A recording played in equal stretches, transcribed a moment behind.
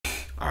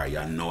All right,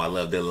 y'all know I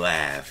love to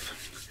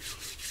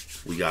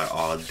laugh. We got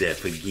all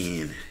deaf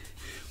again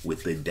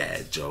with the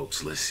dad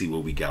jokes. Let's see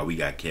what we got. We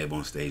got Kev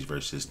on stage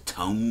versus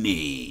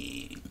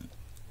Tony.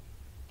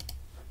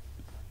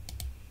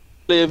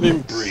 Live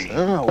and breathe.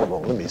 Oh, hold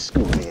on, let me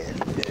scoot in.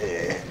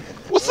 Yeah.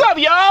 What's up,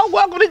 y'all?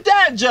 Welcome to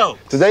Dad Joke.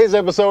 Today's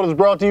episode is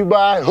brought to you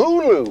by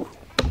Hulu.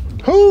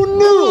 Who knew?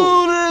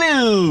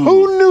 Hulu.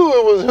 Who knew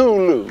it was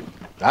Hulu?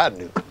 I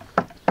knew.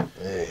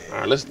 Yeah. All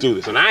right, let's do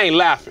this. And I ain't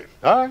laughing.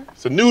 All right.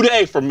 It's a new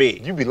day for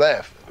me. You be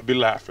laughing. I'll be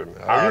laughing.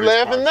 You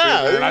laughing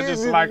now? Man. I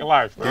just like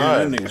life, man. All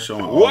right. That nigga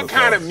showing all What the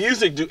kind of cards.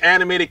 music do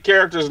animated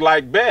characters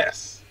like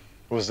best?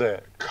 What's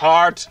that?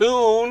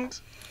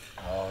 Cartoons.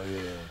 Oh,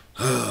 yeah.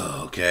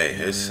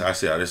 Okay, I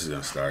see how this is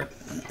gonna start.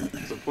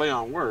 It's a play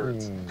on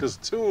words. Because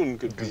tune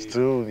could be. It's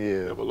too,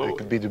 yeah. below It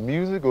could be the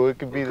music or it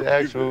could be the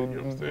actual. You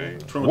know what I'm saying?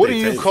 What's wrong What with do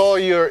they you taste? call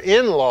your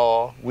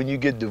in-law when you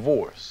get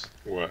divorced?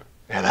 What?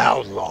 An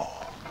outlaw.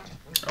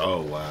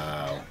 Oh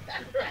wow.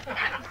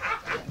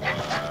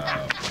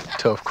 Wow.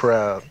 Tough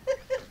crowd.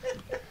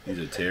 These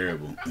are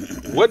terrible.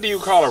 What do you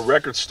call a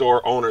record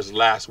store owner's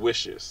last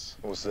wishes?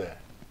 What's that?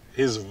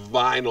 His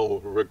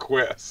vinyl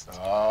request.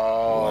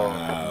 Oh.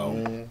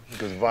 Wow.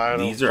 Because vinyl.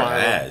 These are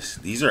vinyl, ass.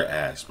 These are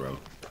ass, bro.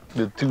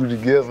 The two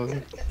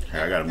together. Hey,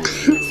 I gotta move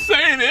it.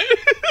 Saying it.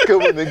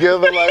 Coming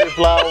together like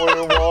flour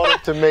and water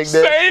to make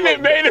that. Saying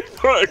it made it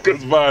fun.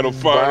 Because vinyl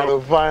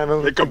final.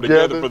 Vinyl. They come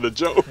together for the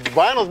joke.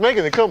 Vinyl's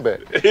making a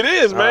comeback. It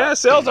is, man.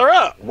 Sales are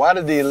up. Why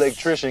did the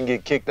electrician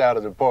get kicked out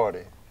of the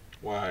party?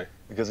 Why?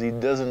 Because he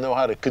doesn't know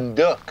how to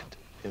conduct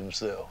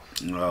himself.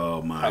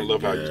 Oh my god. I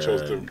love how you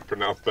chose to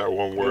pronounce that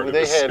one word. Well,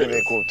 they had it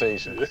in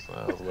quotations.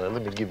 I was like,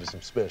 let me give you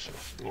some special.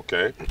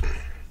 Okay.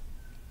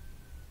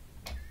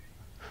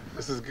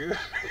 This is good.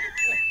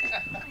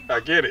 I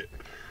get it.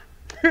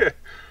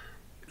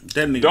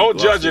 That nigga Don't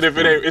lost judge it his if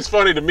it ain't. It's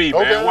funny to me,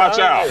 man. Okay, Watch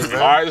all out. right,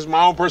 man. All right, it's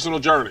my own personal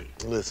journey.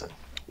 Listen,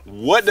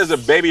 What does a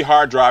baby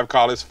hard drive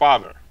call his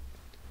father?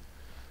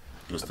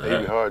 What's baby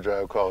that? hard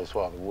drive calls his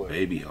father what?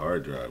 Baby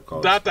hard drive.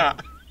 Call Data.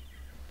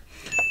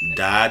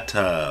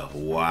 Data.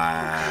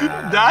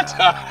 Wow.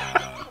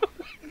 Data.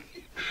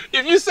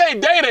 If you say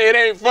data, it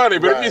ain't funny.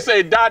 But if you Right.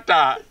 say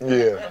data,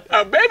 Yeah,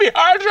 a baby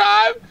hard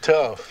drive,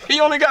 tough. he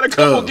only got a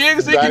couple Tough.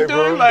 gigs he can do.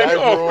 Diaper, Like, diaper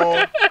oh,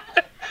 on.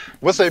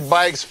 What's a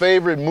bike's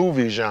favorite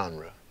movie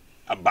genre?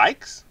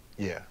 bikes?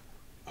 Yeah,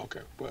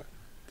 Okay, what?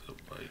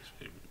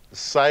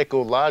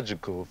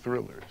 psychological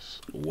thrillers.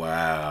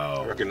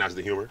 Wow. Recognize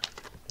the humor.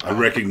 I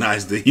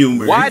recognize the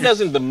humor. Why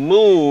doesn't the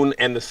moon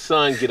and the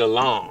sun get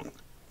along?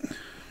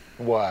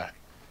 Why?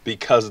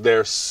 Because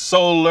they're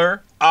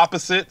solar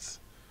opposites.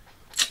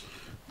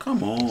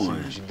 Come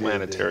on. You did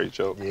Planetary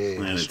joke. that. Yeah,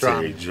 Planetary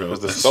astronomy. joke.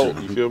 It's the soul.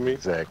 You feel me?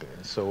 Exactly.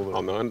 Solar.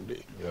 On the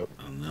underneath. Yep.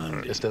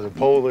 None. Instead of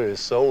polar, it's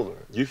solar.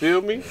 You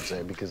feel me? I'm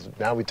saying, because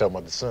now we talking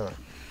about the sun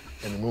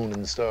and the moon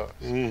and the stars.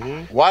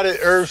 Mm-hmm. Why did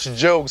Earth's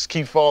jokes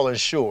keep falling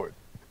short?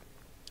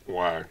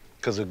 Why?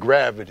 Because of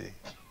gravity.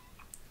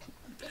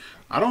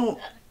 I don't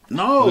The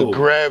know.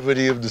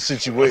 gravity of the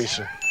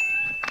situation.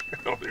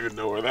 I don't even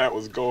know where that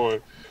was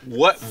going.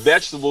 What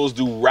vegetables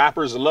do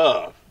rappers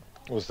love?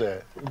 What's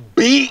that?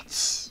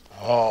 Beets.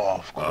 Oh,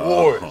 of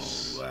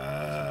course.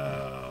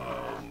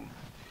 Wow.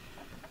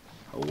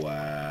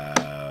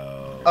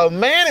 Wow. A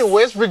man in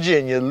West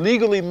Virginia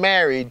legally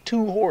married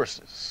 2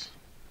 horses.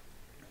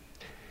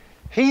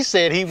 He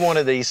said he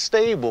wanted a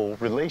stable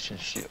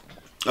relationship.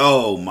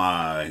 Oh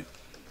my.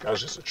 That was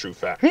just a true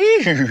fact.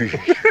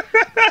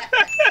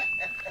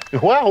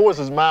 Why are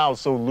horses'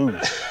 mouths so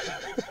loose?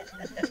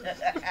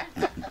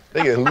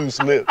 They get loose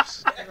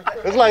lips.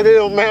 It's like they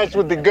don't match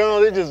with the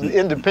gun, they're just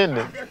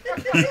independent.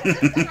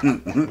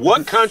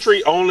 What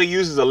country only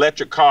uses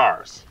electric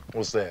cars?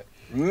 What's that?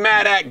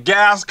 Mad at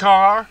gas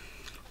car.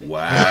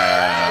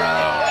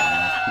 Wow.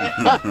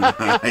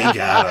 He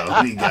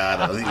got him. He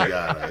got him. He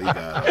got him. He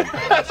got him.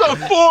 That's a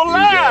full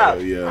laugh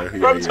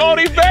from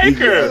Tony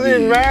Baker. He's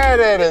mad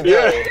at it.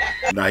 Yeah.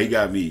 Nah, he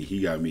got me.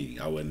 He got me.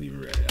 I wasn't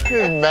even ready.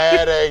 He's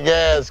mad at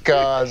gas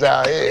cars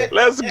out here.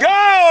 Let's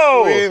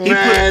go.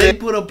 They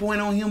put a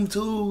point on him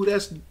too.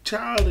 That's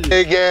childish.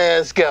 Hey,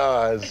 gas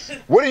cars.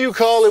 What do you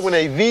call it when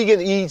a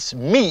vegan eats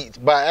meat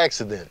by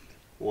accident?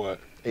 What?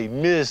 A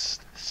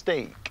missed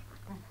steak.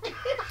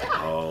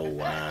 Oh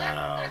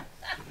wow.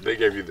 They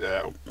gave you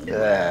that.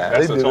 Yeah,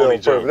 That's they a did Tony that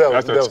on joke.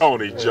 purpose. That's a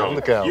Tony yeah, joke.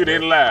 look out, You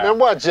didn't laugh. Man,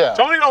 watch out.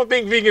 Tony don't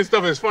think vegan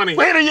stuff is funny.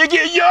 Where do you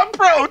get your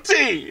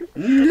protein?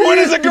 Where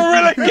does a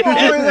gorilla get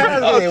Where his are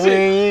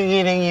protein?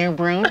 you getting your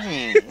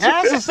protein?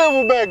 That's a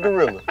silverback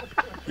gorilla.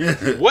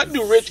 What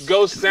do rich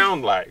ghosts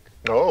sound like?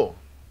 Oh.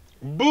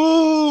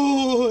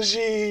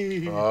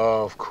 Bougie.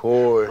 Of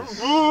course.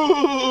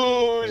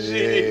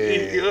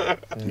 Bougie. Yeah.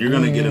 You're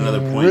gonna get another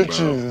point,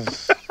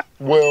 Riches.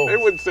 They Wealth.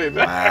 wouldn't say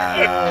that.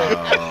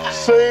 Wow.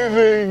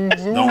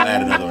 Savings. Don't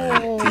add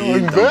another one.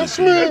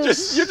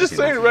 Investments. You're just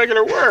saying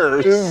regular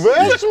words.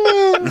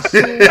 Investments.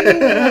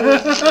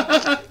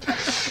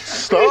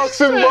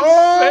 Stocks and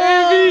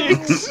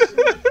bonds. Savings.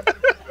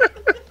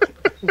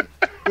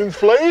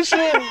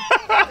 Inflation.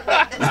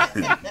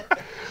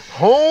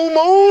 Home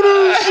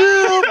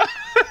ownership.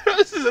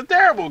 This is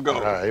couple go.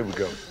 All right, here we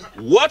go.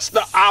 What's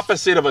the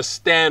opposite of a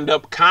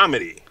stand-up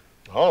comedy?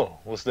 Oh,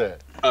 what's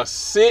that? A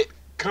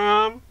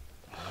sitcom?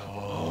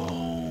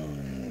 Oh,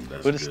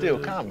 that's But it's still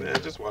good. comedy.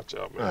 Man, just watch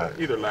out, man. All right.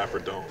 Either laugh or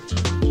don't.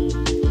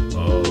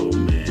 Oh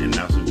man,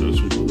 now some jokes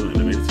from Hulu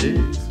Animated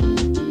Series.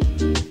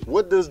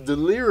 What does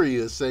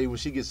Deliria say when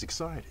she gets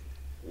excited?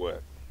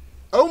 What?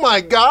 Oh my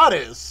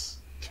goddess!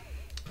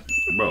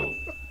 Bro,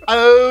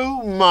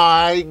 Oh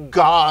my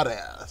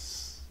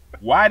goddess!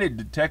 Why did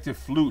Detective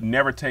Flute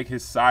never take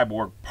his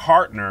cyborg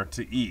partner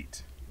to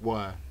eat?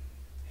 Why?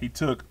 He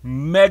took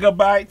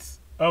megabytes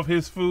of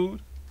his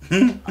food. I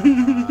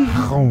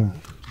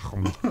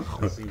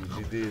see what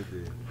you did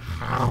there.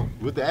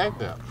 With the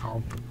act out.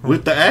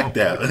 with the act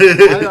out.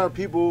 Why are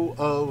people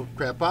of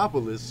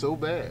Crapopolis so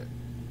bad?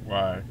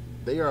 Why?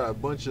 They are a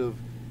bunch of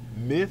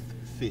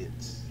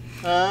myth-fits.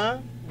 Huh?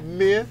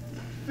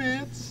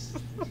 Myth-fits?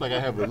 It's like I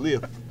have a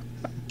lift.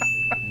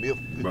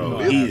 Bro,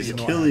 myth he is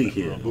fits. killing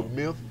him. But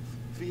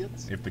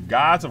myth-fits? If the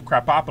gods of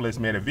Crapopolis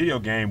made a video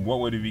game, what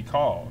would it be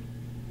called?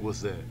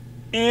 What's that?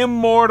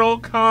 Immortal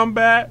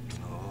Kombat.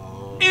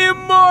 Oh.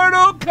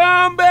 Immortal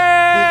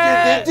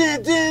Kombat.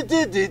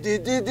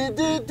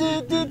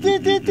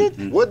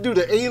 What do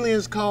the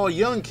aliens call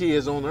young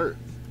kids on Earth?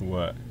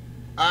 What?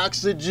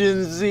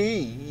 Oxygen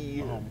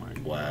Z. Oh my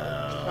God.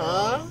 Wow.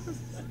 Huh?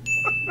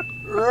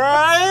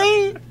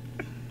 Right?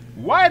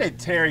 Why did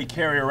Terry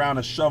carry around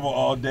a shovel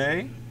all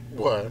day?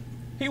 What?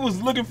 He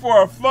was looking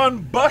for a fun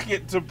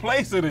bucket to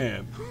place it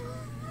in.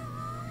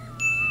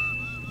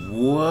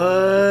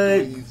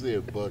 What? You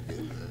said bucket,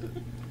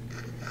 man.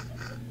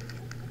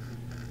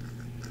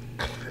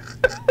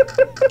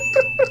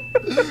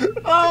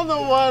 I don't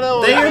know why that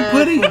was They are bad.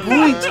 putting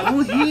points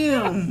on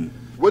him.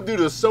 What do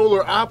the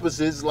solar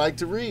opposites like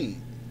to read?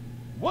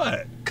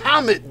 What?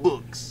 Comic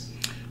books.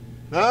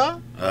 Huh?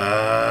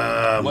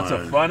 What's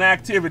a fun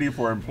activity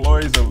for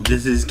employees of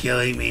This is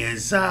killing me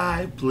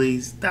inside.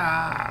 Please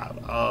stop.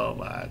 Oh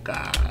my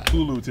God.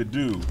 Hulu to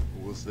do?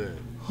 What's that?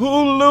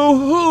 Hulu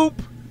hoop.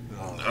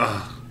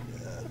 Oh,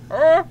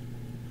 Huh?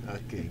 I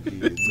can't get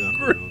nothing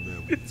on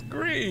that one. It's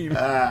green.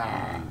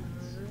 Ah.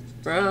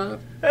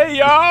 Hey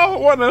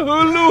y'all, want a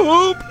Hulu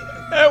hoop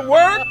at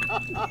work?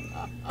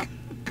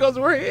 Cause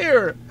we're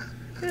here.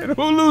 And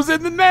Hulu's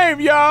in the name,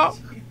 y'all.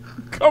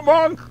 Come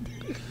on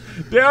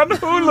down to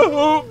Hula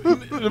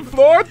Hoop.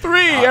 Floor 3,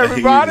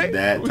 everybody. He's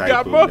that We type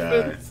got of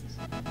muffins.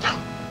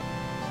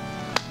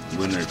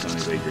 Winner,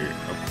 Tony Baker.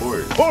 Of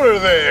course. Put her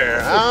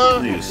there, huh?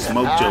 You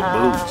smoked your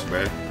boots,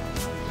 bro.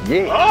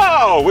 Yeah.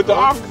 Oh, with the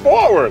arm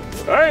forward.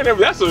 I ain't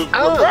never. That's a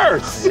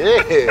reverse.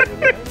 Yeah.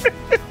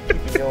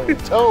 Keep you on your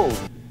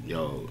toes.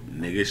 Yo,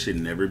 niggas should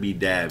never be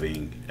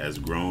dabbing as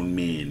grown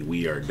men.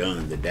 We are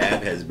done. The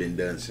dab has been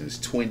done since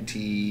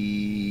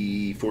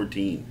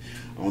 2014.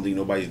 I don't think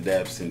nobody's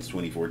dabbed since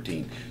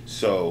 2014.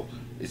 So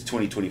it's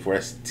 2024.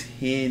 That's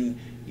 10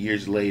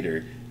 years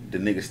later. The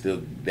nigga's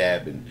still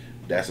dabbing.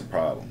 That's a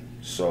problem.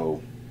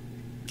 So,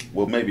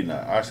 well, maybe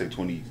not. I say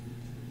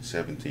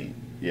 2017.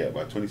 Yeah,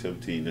 by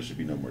 2017, there should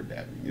be no more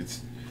dabbing.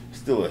 It's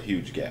still a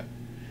huge gap.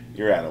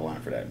 You're out of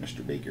line for that,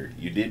 Mr. Baker.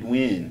 You did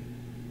win,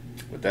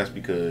 but that's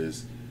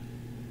because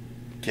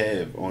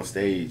Kev on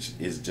stage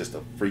is just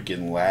a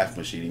freaking laugh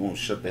machine. He won't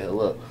shut the hell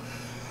up.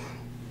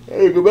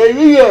 Hey, good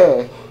baby,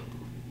 yeah.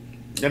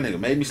 That nigga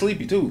made me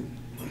sleepy too.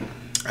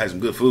 I had some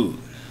good food.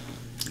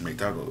 I make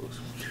tacos.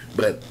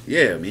 But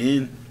yeah,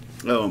 man.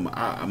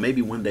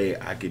 Maybe one day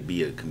I could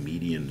be a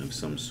comedian of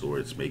some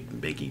sorts,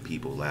 making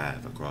people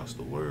laugh across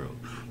the world.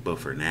 But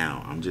for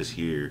now, I'm just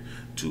here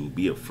to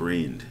be a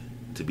friend.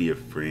 To be a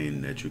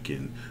friend that you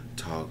can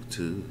talk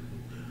to,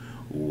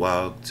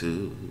 walk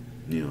to,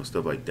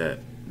 stuff like that.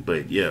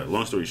 But yeah,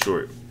 long story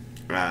short,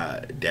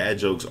 dad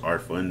jokes are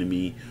fun to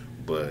me,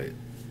 but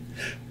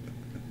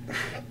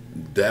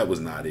that was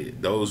not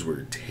it. Those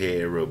were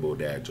terrible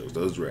dad jokes.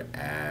 Those were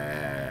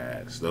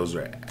ass. Those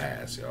were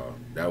ass, y'all.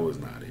 That was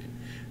not it.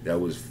 It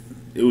was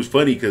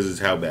funny because it's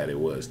how bad it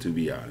was, to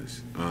be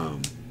honest.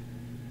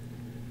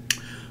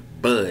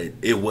 But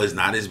it was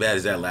not as bad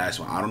as that last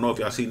one. I don't know if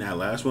y'all seen that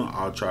last one.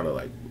 I'll try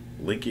to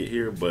link it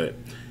here, but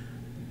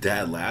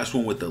that last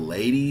one with the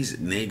ladies,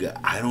 nigga,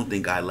 I don't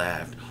think I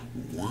laughed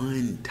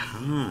one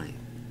time.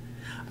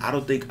 I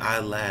don't think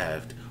I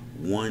laughed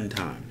one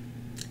time.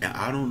 And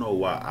I don't know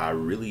why. I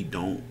really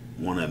don't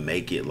want to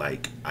make it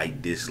like I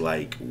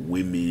dislike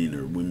women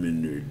or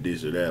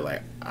this or that.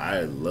 Like,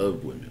 I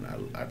love women.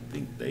 I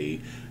think they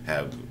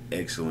have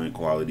excellent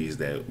qualities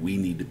that we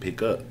need to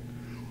pick up.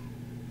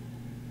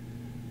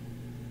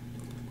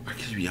 I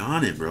can be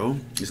on it, bro.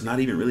 It's not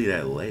even really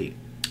that late.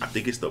 I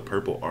think it's the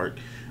purple arc.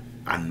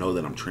 I know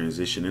that I'm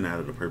transitioning out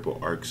of the purple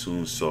arc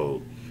soon,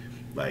 so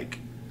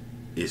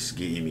it's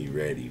getting me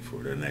ready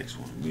for the next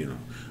one.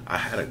 I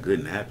had a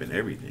good nap and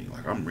everything.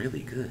 I'm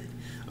really good.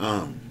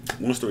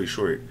 Long story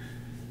short,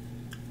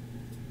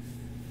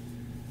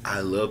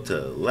 I love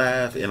to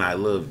laugh and I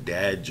love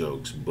dad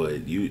jokes,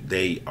 but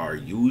they are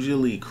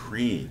usually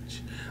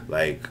cringe.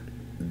 I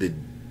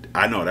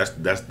know that's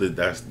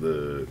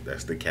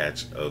the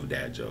catch of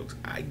dad jokes.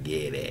 I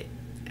get it.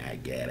 I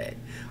get it.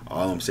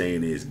 All I'm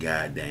saying is,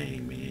 god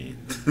dang, man.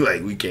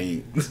 Like, we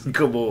can't.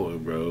 Come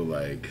on, bro.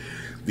 Like,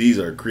 these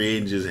are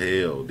cringe as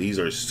hell. These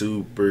are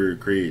super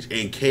cringe.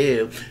 And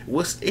Kev,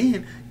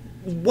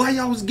 why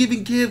y'all was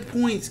giving Kev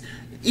points?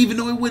 Even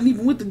though it wasn't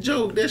even with the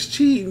joke, that's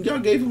cheating. Y'all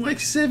gave him like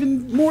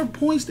 7 more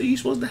points than you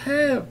supposed to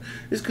have.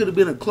 This could have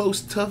been a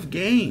close, tough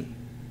game.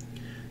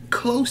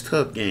 Close,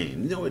 tough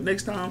game. You know what?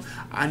 Next time,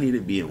 I need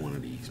to be in one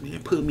of these,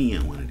 man. Put me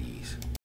in one of these.